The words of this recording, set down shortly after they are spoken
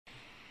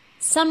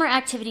Summer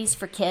activities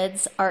for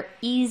kids are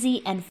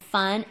easy and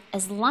fun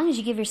as long as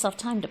you give yourself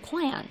time to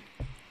plan.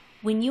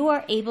 When you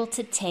are able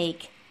to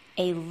take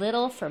a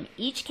little from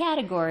each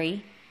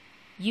category,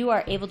 you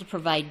are able to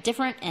provide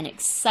different and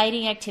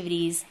exciting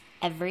activities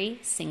every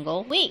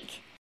single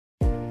week.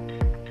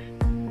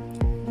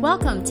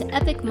 Welcome to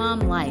Epic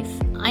Mom Life.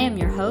 I am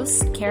your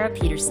host, Kara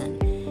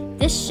Peterson.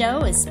 This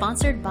show is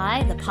sponsored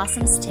by The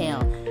Possum's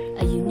Tale,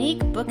 a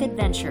unique book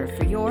adventure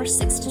for your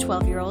 6 to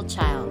 12-year-old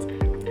child.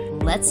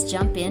 Let's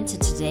jump into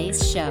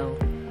today's show.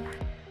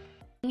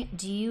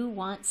 Do you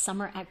want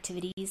summer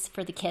activities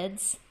for the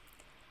kids?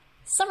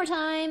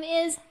 Summertime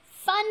is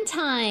fun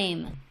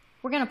time.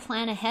 We're going to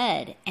plan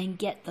ahead and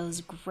get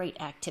those great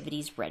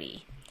activities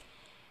ready.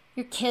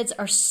 Your kids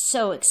are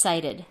so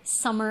excited.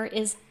 Summer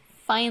is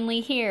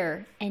finally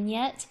here, and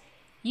yet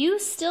you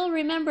still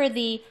remember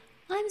the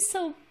 "I'm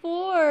so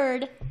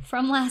bored"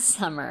 from last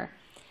summer.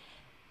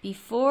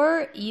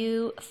 Before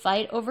you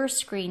fight over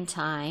screen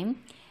time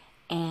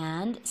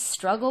and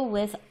struggle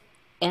with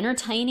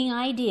entertaining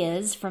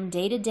ideas from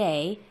day to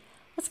day,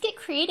 let's get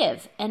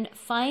creative and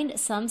find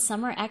some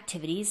summer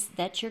activities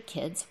that your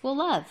kids will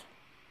love.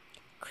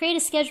 Create a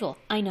schedule.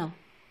 I know,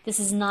 this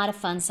is not a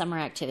fun summer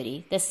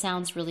activity. This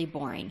sounds really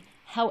boring.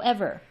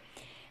 However,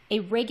 a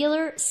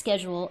regular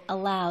schedule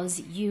allows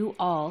you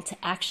all to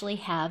actually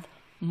have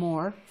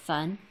more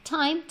fun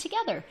time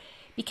together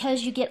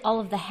because you get all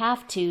of the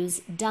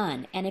have-tos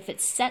done. And if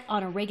it's set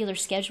on a regular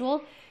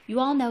schedule, you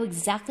all know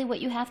exactly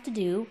what you have to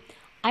do.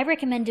 I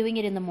recommend doing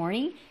it in the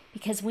morning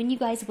because when you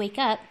guys wake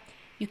up,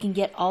 you can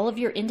get all of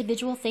your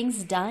individual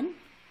things done,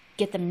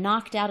 get them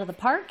knocked out of the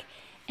park,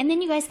 and then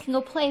you guys can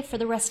go play for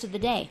the rest of the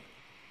day.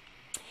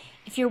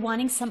 If you're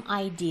wanting some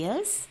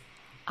ideas,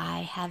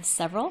 I have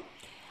several.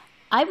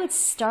 I would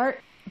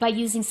start by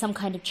using some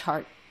kind of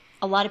chart.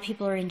 A lot of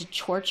people are into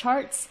chore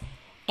charts,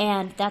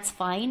 and that's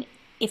fine.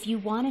 If you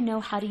want to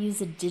know how to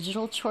use a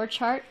digital chore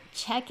chart,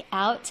 check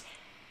out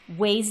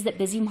ways that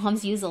busy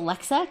moms use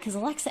Alexa, because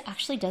Alexa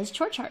actually does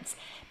chore charts.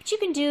 But you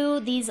can do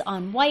these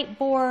on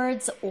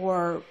whiteboards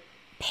or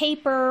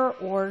paper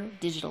or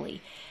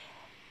digitally.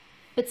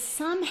 But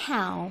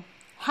somehow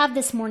have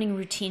this morning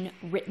routine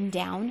written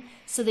down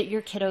so that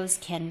your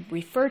kiddos can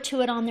refer to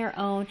it on their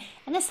own,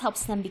 and this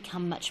helps them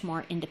become much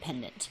more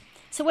independent.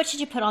 So what should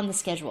you put on the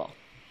schedule?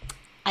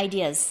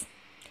 Ideas.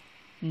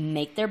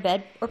 Make their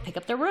bed or pick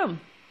up their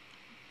room.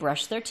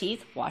 Brush their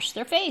teeth, wash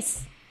their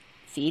face.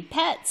 Feed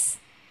pets.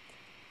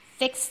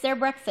 Fix their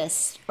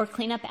breakfast or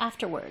clean up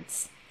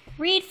afterwards.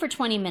 Read for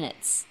 20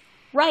 minutes.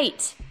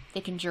 Write.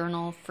 They can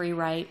journal, free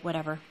write,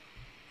 whatever.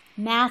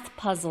 Math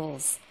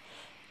puzzles.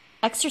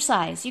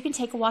 Exercise. You can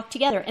take a walk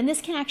together. And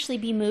this can actually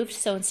be moved,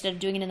 so instead of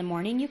doing it in the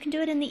morning, you can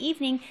do it in the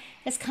evening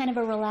as kind of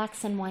a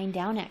relax and wind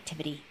down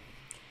activity.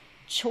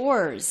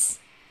 Chores.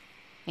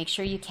 Make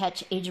sure you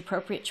catch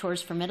age-appropriate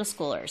chores for middle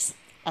schoolers.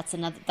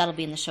 That'll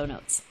be in the show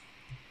notes.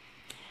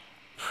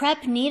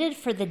 Prep needed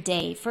for the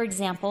day. For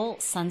example,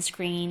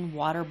 sunscreen,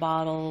 water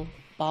bottle,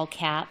 ball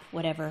cap,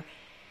 whatever.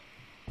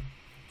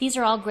 These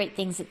are all great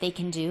things that they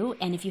can do,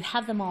 and if you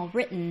have them all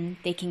written,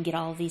 they can get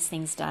all of these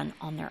things done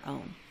on their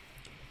own.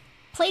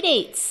 Play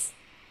dates.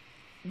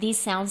 These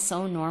sound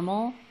so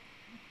normal,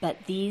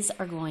 but these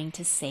are going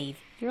to save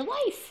your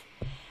life.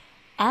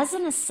 As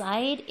an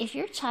aside, if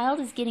your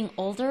child is getting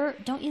older,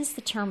 don't use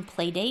the term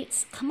play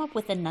dates. Come up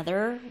with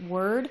another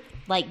word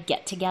like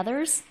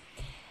get-togethers.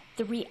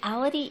 The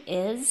reality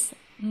is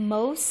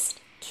most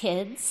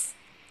kids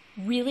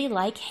really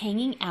like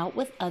hanging out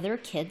with other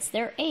kids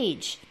their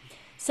age.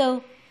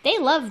 So they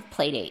love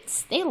play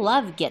dates. They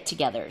love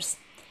get-togethers.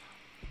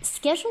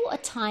 Schedule a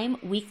time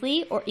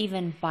weekly or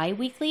even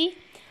bi-weekly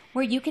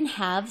where you can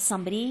have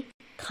somebody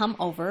come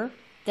over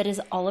that is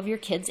all of your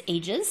kids'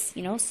 ages,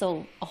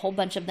 so a whole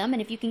bunch of them.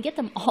 And if you can get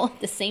them all at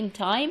the same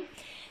time,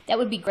 that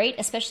would be great,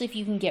 especially if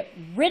you can get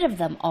rid of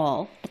them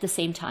all at the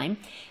same time.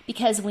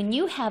 Because when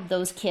you have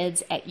those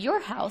kids at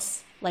your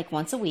house, like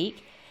once a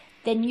week,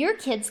 then your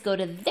kids go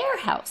to their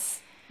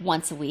house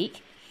once a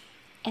week.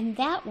 And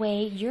that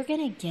way, you're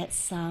going to get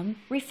some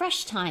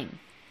refresh time.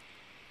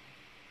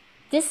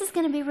 This is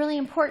going to be really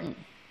important.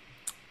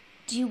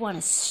 Do you want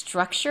to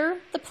structure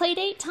the play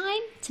date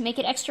time to make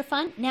it extra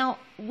fun? Now,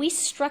 we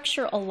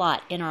structure a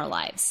lot in our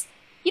lives.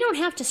 You don't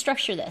have to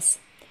structure this,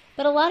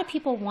 but a lot of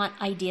people want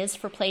ideas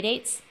for play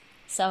dates,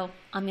 so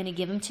I'm going to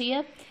give them to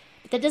you.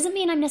 But that doesn't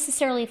mean I'm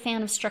necessarily a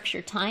fan of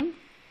structured time.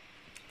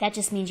 That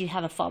just means you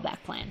have a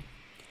fallback plan.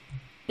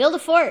 Build a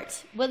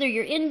fort, whether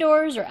you're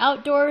indoors or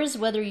outdoors,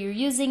 whether you're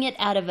using it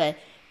out of a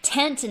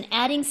tent and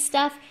adding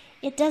stuff,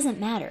 it doesn't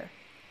matter.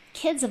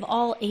 Kids of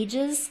all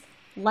ages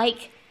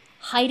like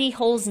hidey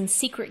holes in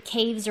secret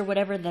caves or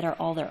whatever that are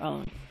all their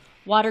own.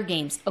 Water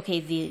games. Okay,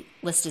 the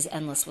list is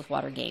endless with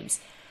water games.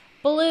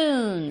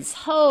 Balloons,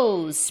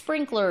 hose,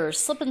 sprinklers,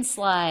 slip and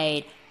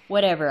slide,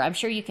 whatever. I'm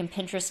sure you can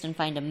Pinterest and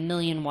find a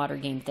million water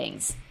game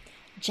things.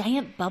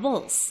 Giant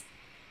bubbles.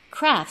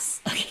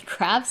 Crafts. Okay,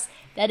 crafts.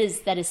 That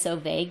is so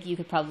vague. You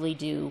could probably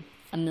do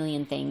a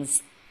million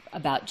things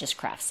about just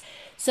crafts.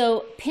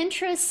 So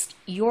Pinterest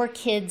your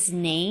kid's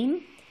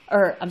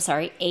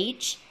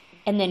age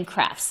and then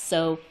crafts.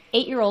 So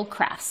 8-year-old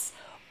crafts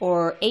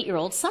or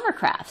 8-year-old summer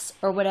crafts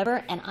or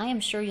whatever, and I am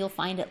sure you'll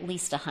find at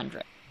least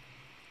 100.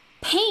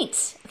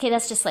 Paint. Okay,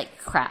 that's just like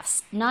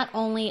crafts. Not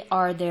only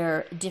are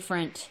there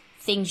different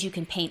things you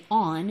can paint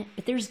on,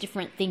 but there's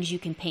different things you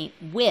can paint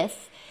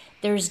with.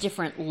 There's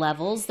different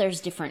levels.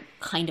 There's different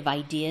kind of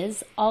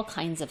ideas, all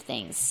kinds of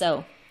things.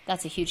 So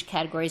that's a huge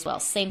category as well.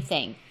 Same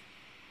thing.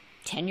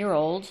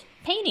 10-year-old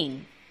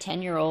painting,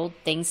 10-year-old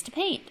things to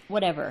paint,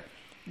 whatever.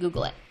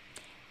 Google it.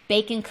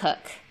 Bake and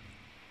cook,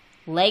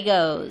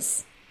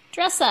 Legos,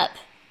 dress up,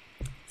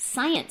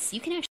 science. You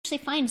can actually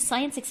find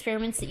science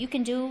experiments that you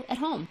can do at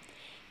home.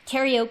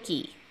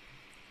 Karaoke.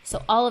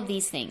 So all of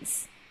these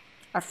things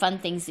are fun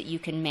things that you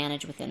can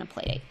manage within a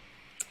playdate.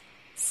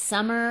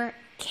 Summer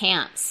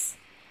camps.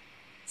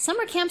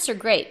 Summer camps are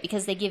great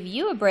because they give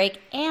you a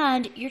break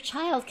and your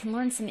child can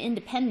learn some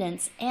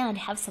independence and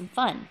have some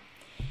fun.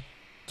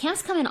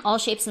 Camps come in all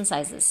shapes and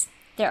sizes.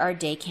 There are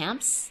day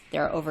camps,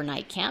 there are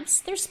overnight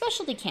camps, there's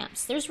specialty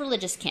camps, there's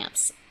religious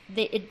camps.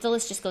 The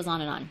list just goes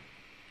on and on.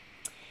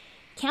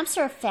 Camps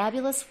are a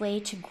fabulous way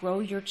to grow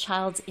your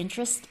child's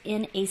interest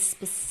in a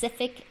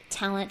specific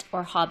talent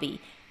or hobby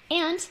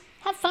and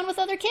have fun with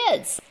other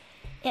kids.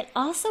 It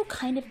also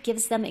kind of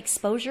gives them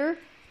exposure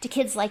to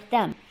kids like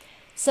them.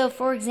 So,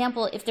 for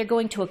example, if they're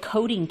going to a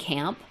coding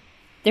camp,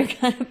 they're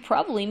going to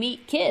probably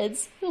meet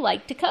kids who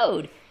like to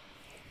code.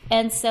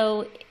 And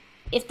so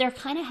if they're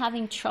kind of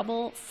having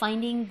trouble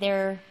finding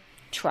their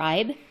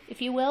tribe,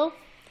 if you will,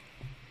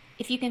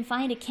 if you can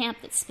find a camp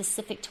that's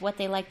specific to what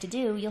they like to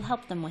do, you'll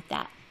help them with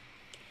that.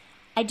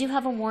 I do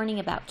have a warning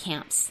about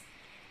camps.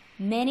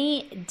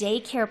 Many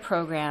daycare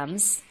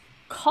programs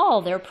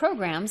call their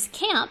programs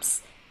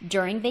camps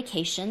during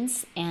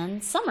vacations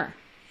and summer.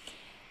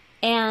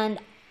 And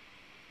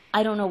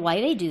I don't know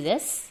why they do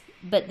this,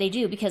 but they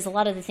do because a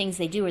lot of the things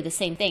they do are the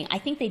same thing. I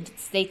think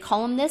they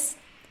call them this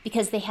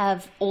because they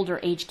have older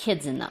age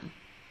kids in them.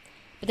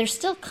 But they're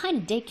still kind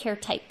of daycare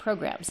type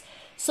programs.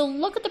 So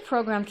look at the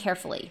program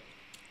carefully.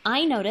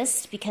 I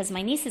noticed, because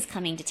my niece is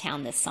coming to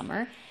town this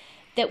summer,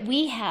 that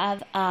we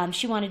have,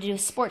 she wanted to do a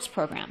sports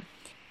program.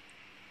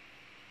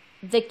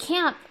 The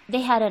camp,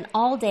 they had an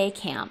all-day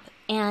camp,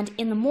 and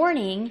in the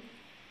morning,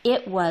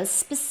 it was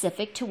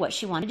specific to what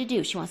she wanted to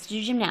do. She wants to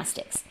do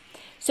gymnastics.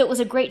 So it was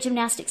a great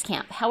gymnastics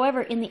camp.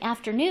 However, in the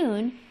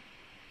afternoon,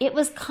 it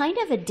was kind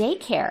of a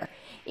daycare.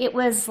 It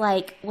was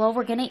like, well,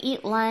 we're going to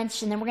eat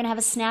lunch, and then we're going to have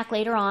a snack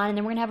later on, and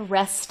then we're going to have a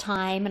rest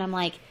time. And I'm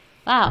like,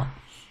 wow,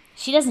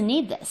 she doesn't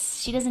need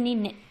this. She doesn't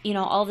need,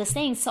 all this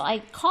things. So I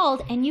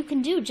called, and you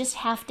can do just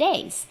half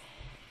days.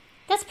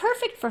 That's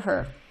perfect for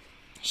her.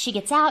 She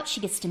gets out,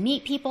 she gets to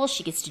meet people,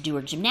 she gets to do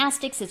her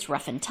gymnastics. It's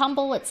rough and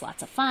tumble, it's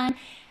lots of fun.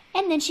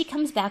 And then she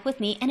comes back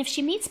with me, and if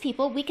she meets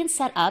people, we can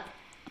set up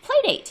a play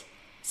date.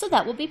 So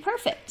that will be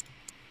perfect.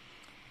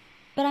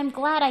 But I'm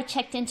glad I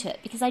checked into it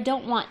because I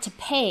don't want to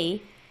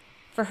pay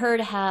for her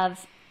to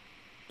have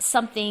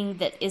something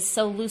that is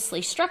so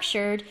loosely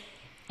structured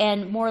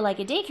and more like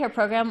a daycare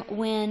program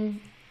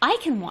when I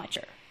can watch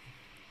her.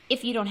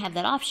 If you don't have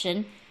that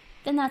option,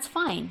 then that's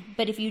fine.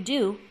 But if you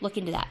do, look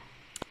into that.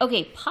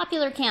 Okay,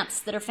 popular camps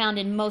that are found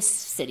in most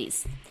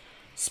cities.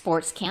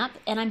 Sports camp,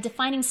 and I'm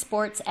defining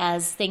sports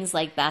as things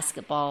like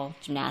basketball,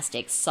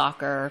 gymnastics,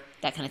 soccer,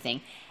 that kind of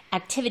thing.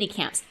 Activity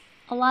camps.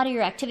 A lot of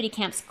your activity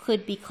camps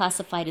could be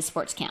classified as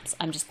sports camps.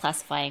 I'm just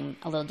classifying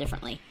a little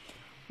differently.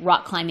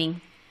 Rock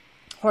climbing,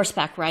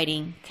 horseback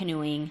riding,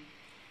 canoeing,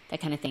 that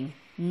kind of thing.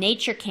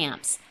 Nature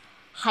camps,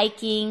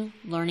 hiking,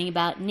 learning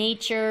about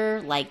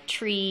nature, like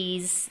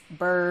trees,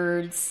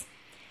 birds.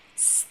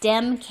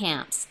 STEM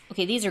camps.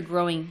 Okay, these are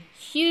growing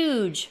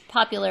huge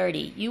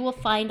popularity. You will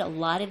find a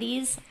lot of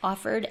these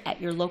offered at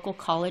your local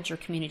college or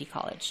community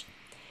college.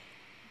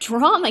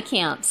 Drama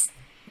camps.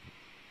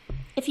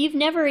 If you've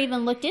never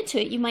even looked into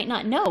it, you might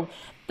not know,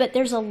 but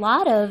there's a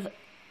lot of,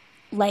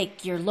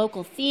 like your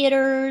local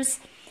theaters,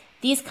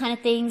 these kind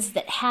of things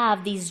that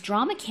have these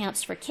drama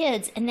camps for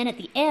kids, and then at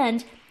the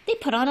end, they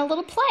put on a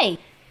little play.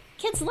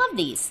 Kids love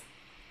these.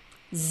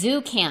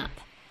 Zoo camp.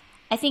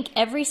 I think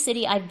every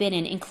city I've been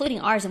in,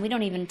 including ours, and we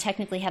don't even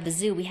technically have a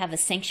zoo, we have a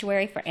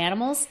sanctuary for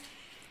animals.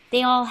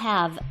 They all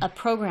have a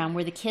program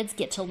where the kids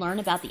get to learn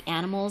about the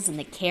animals and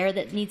the care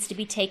that needs to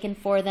be taken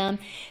for them.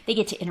 They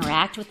get to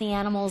interact with the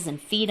animals and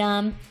feed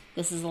them.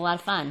 This is a lot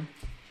of fun.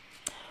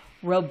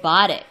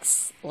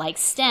 Robotics. Like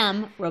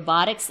STEM,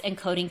 robotics and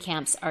coding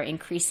camps are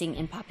increasing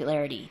in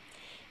popularity.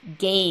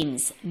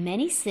 Games.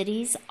 Many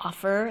cities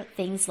offer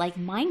things like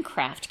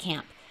Minecraft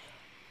camp.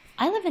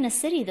 I live in a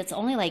city that's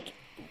only like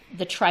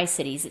the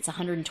Tri-Cities, it's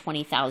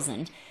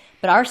 120,000,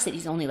 but our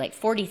city's only like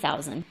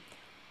 40,000.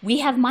 We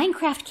have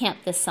Minecraft camp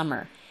this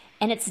summer,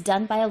 and it's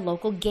done by a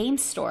local game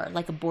store,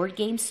 like a board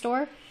game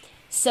store.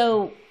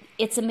 So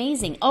it's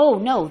amazing. Oh,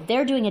 no,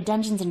 they're doing a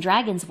Dungeons and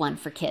Dragons one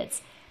for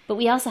kids, but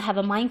we also have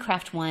a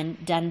Minecraft one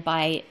done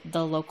by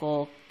the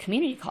local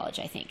community college,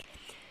 I think.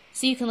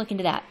 So you can look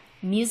into that.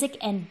 Music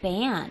and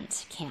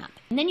band camp.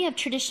 And then you have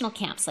traditional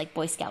camps like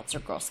Boy Scouts or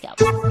Girl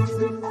Scouts.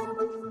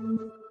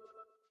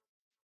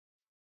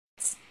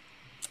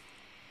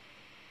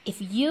 if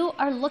you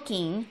are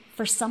looking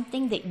for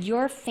something that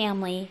your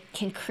family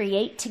can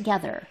create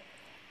together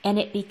and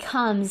it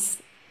becomes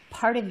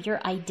part of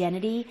your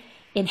identity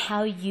in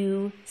how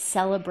you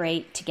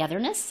celebrate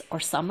togetherness or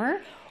summer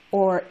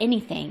or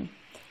anything,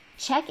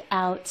 check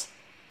out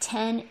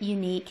 10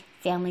 unique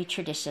family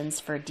traditions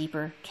for a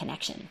deeper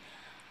connection.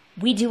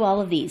 We do all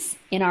of these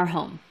in our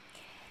home,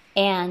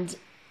 and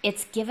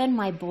it's given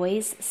my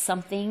boys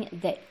something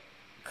that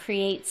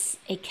creates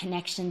a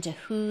connection to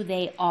who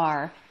they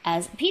are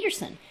as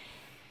Peterson.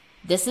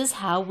 This is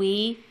how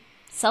we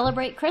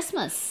celebrate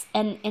Christmas,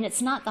 and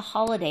it's not the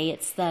holiday,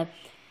 it's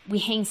we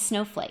hang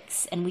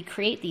snowflakes and we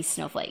create these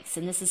snowflakes.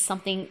 And this is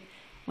something,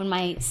 when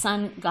my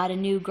son got a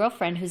new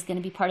girlfriend who's going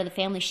to be part of the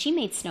family, she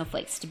made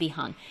snowflakes to be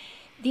hung.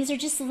 These are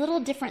just little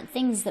different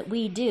things that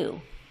we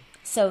do.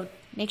 So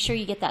make sure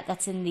you get that.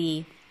 That's in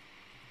the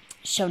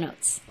show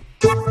notes.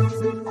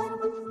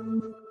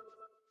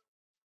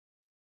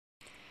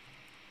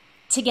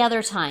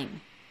 Together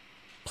time.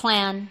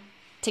 Plan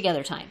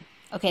together time.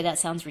 Okay, that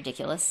sounds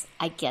ridiculous.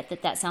 I get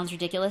that sounds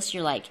ridiculous.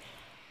 You're like,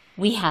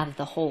 we have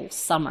the whole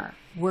summer.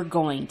 We're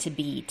going to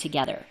be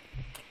together.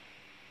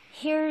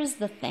 Here's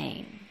the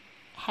thing.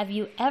 Have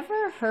you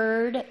ever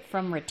heard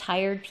from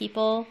retired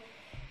people?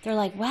 They're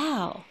like,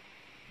 wow,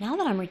 now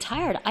that I'm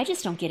retired, I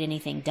just don't get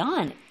anything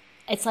done.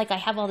 It's like I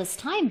have all this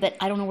time, but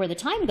I don't know where the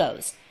time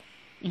goes.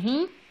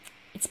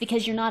 It's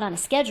because you're not on a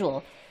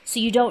schedule. So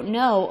you don't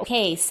know,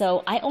 okay,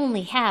 so I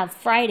only have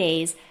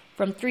Fridays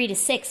from 3 to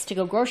 6 to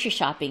go grocery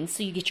shopping,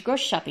 so you get your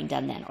grocery shopping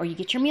done then, or you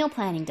get your meal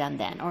planning done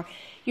then, or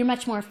you're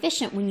much more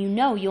efficient when you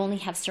know you only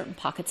have certain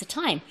pockets of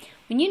time.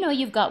 When you know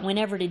you've got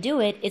whenever to do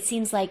it, it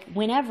seems like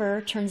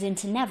whenever turns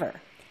into never.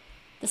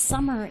 The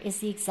summer is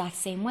the exact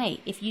same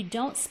way. If you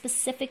don't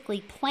specifically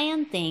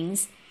plan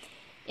things,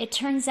 it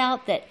turns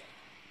out that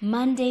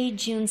Monday,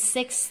 June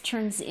 6th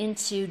turns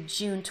into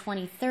June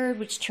 23rd,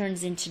 which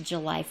turns into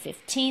July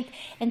 15th,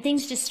 and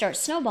things just start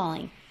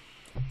snowballing.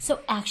 So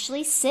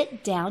actually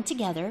sit down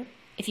together.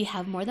 If you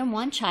have more than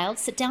one child,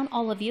 sit down,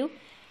 all of you,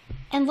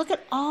 and look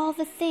at all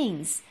the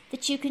things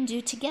that you can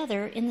do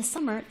together in the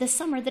summer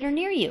that are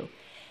near you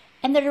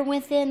and that are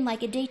within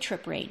like a day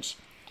trip range.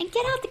 And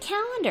get out the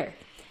calendar.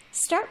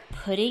 Start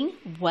putting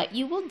what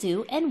you will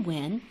do and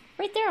when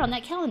right there on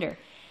that calendar.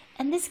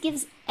 And this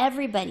gives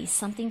everybody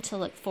something to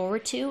look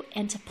forward to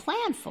and to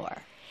plan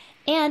for.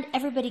 And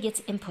everybody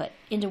gets input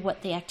into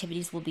what the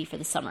activities will be for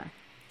the summer.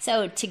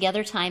 So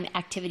together time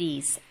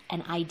activities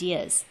and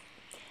ideas.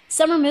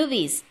 Summer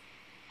movies.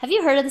 Have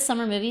you heard of the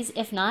summer movies?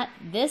 If not,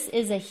 this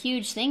is a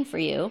huge thing for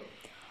you.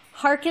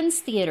 Harkins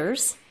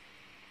Theaters,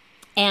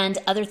 and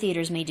other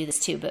theaters may do this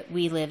too, but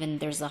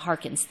there's a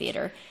Harkins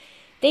Theater.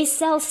 They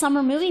sell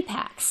summer movie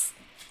packs.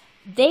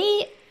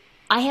 I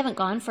haven't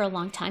gone for a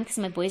long time because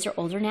my boys are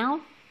older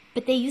now,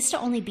 but they used to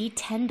only be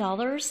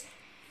 $10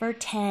 for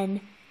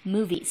 10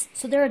 movies.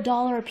 So they're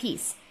 $1 a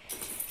piece.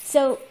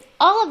 So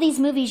all of these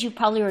movies you've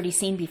probably already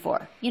seen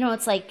before.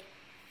 It's like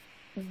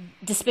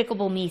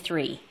Despicable Me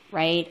 3,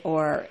 right?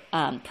 Or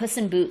Puss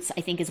in Boots,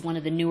 I think, is one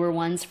of the newer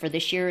ones for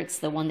this year. It's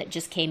the one that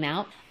just came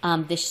out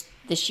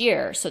this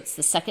year. So it's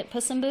the second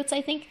Puss in Boots,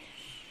 I think.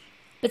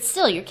 But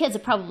still, your kids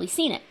have probably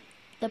seen it.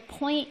 The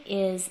point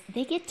is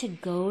they get to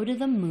go to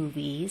the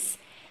movies,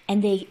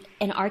 and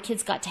our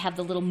kids got to have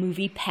the little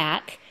movie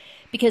pack,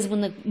 because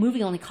when the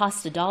movie only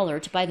cost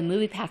 $1, to buy the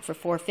movie pack for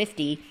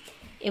 $4.50,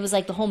 it was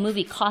like the whole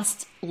movie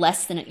cost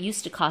less than it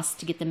used to cost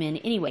to get them in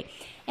anyway.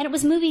 And it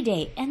was movie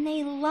day, and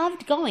they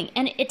loved going.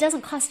 And it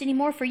doesn't cost any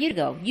more for you to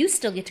go. You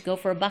still get to go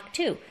for $1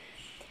 too.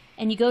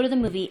 And you go to the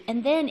movie.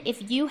 And then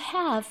if you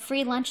have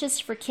free lunches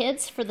for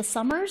kids for the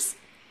summers,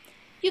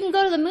 you can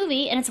go to the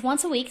movie, and it's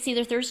once a week. It's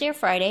either Thursday or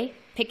Friday.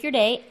 Pick your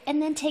day,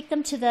 and then take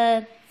them to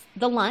the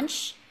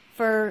lunch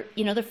for,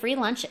 the free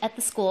lunch at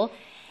the school,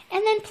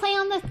 and then play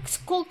on the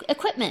school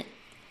equipment.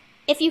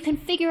 If you can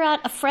figure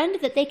out a friend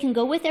that they can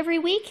go with every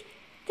week,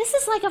 this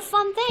is like a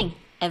fun thing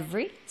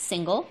every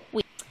single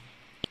week.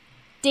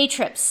 Day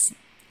trips.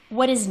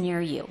 What is near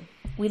you?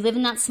 We live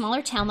in that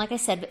smaller town, like I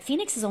said, but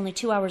Phoenix is only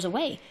 2 hours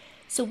away.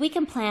 So we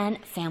can plan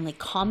family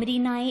comedy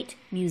night,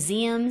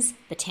 museums,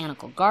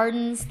 botanical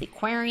gardens, the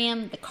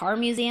aquarium, the car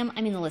museum.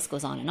 The list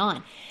goes on and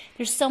on.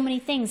 There's so many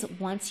things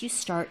once you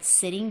start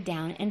sitting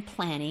down and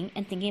planning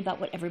and thinking about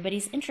what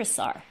everybody's interests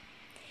are.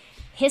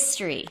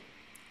 History.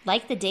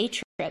 Like the day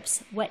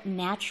trips, what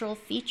natural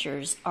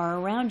features are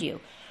around you?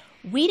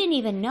 We didn't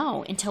even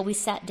know until we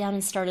sat down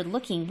and started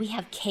looking. We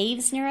have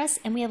caves near us,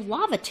 and we have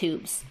lava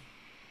tubes.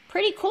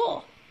 Pretty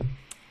cool.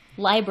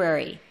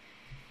 Library.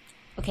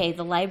 Okay,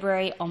 the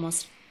library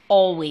almost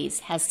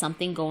always has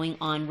something going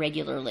on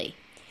regularly.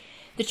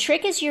 The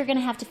trick is you're going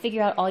to have to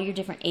figure out all your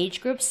different age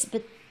groups,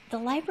 but the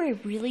library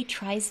really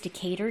tries to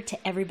cater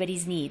to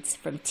everybody's needs,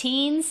 from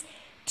teens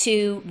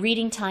to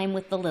reading time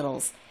with the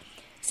littles.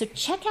 So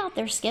check out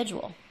their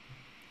schedule.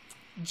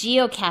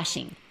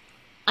 Geocaching.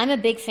 I'm a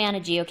big fan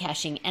of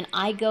geocaching, and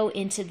I go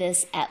into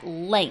this at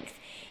length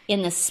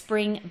in the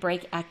spring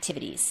break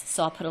activities.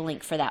 So I'll put a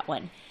link for that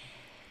one.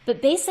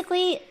 But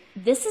basically,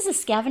 this is a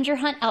scavenger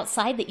hunt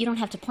outside that you don't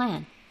have to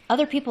plan.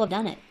 Other people have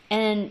done it.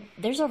 And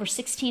there's over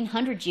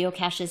 1,600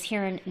 geocaches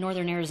here in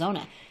northern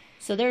Arizona.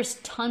 So there's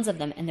tons of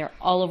them, and they're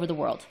all over the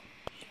world.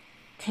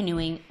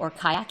 Canoeing or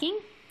kayaking.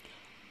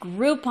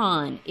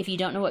 Groupon. If you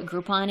don't know what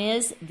Groupon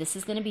is, this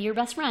is going to be your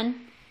best friend.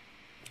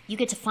 You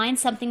get to find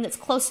something that's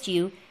close to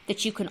you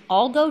that you can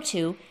all go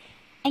to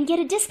and get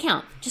a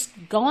discount. Just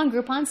go on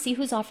Groupon, see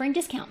who's offering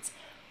discounts.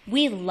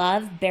 We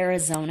love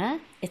Bearizona.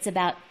 It's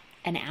about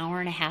an hour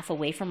and a half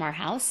away from our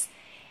house,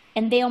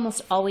 and they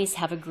almost always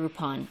have a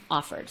Groupon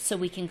offered, so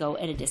we can go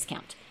at a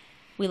discount.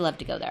 We love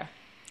to go there.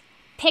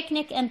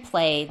 Picnic and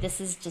play.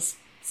 This is just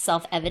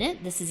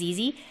self-evident. This is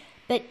easy,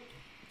 but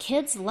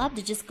kids love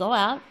to just go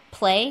out,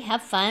 play,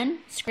 have fun,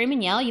 scream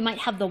and yell. You might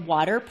have the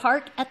water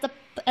park at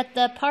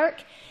the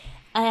park,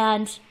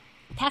 and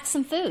pack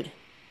some food.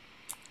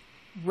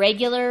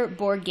 Regular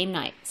board game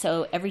night.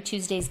 So every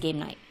Tuesday's game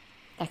night,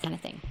 that kind of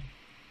thing.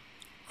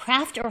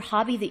 Craft or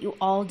hobby that you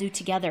all do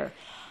together.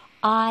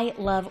 I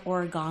love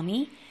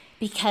origami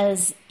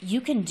because you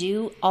can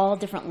do all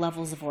different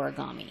levels of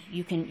origami.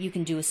 You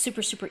can do a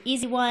super, super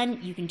easy one.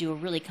 You can do a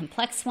really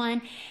complex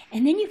one.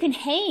 And then you can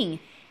hang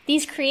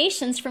these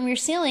creations from your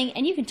ceiling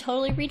and you can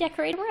totally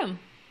redecorate a room.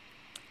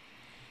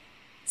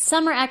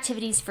 Summer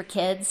activities for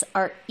kids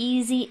are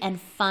easy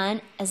and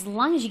fun as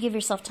long as you give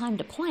yourself time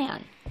to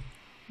plan.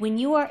 When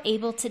you are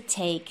able to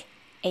take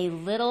a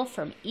little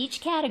from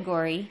each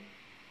category,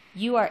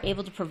 you are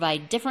able to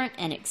provide different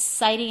and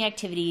exciting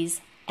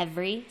activities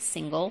every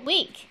single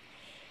week.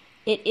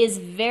 It is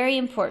very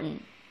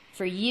important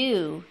for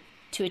you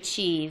to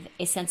achieve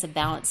a sense of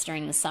balance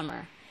during the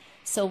summer.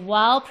 So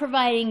while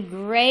providing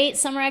great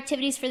summer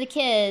activities for the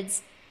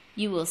kids,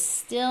 you will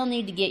still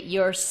need to get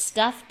your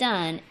stuff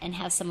done and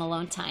have some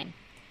alone time.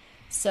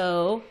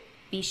 So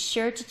be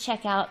sure to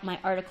check out my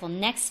article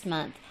next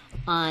month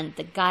on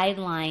the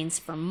guidelines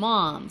for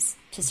moms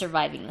to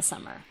surviving the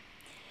summer.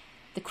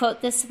 The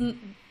quote this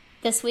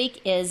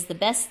week is, "The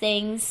best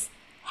things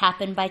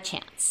happen by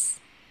chance,"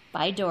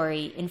 by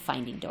Dory in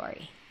Finding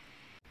Dory.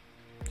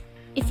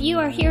 If you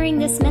are hearing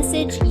this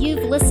message,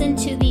 you've listened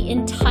to the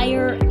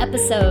entire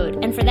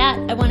episode, and for that,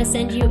 I want to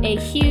send you a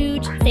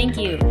huge thank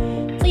you.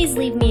 Please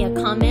leave me a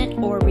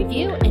comment or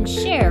review and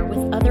share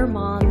with other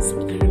moms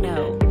you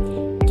know.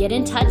 Get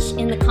in touch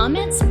in the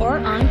comments or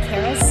on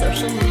Kara's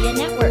social media.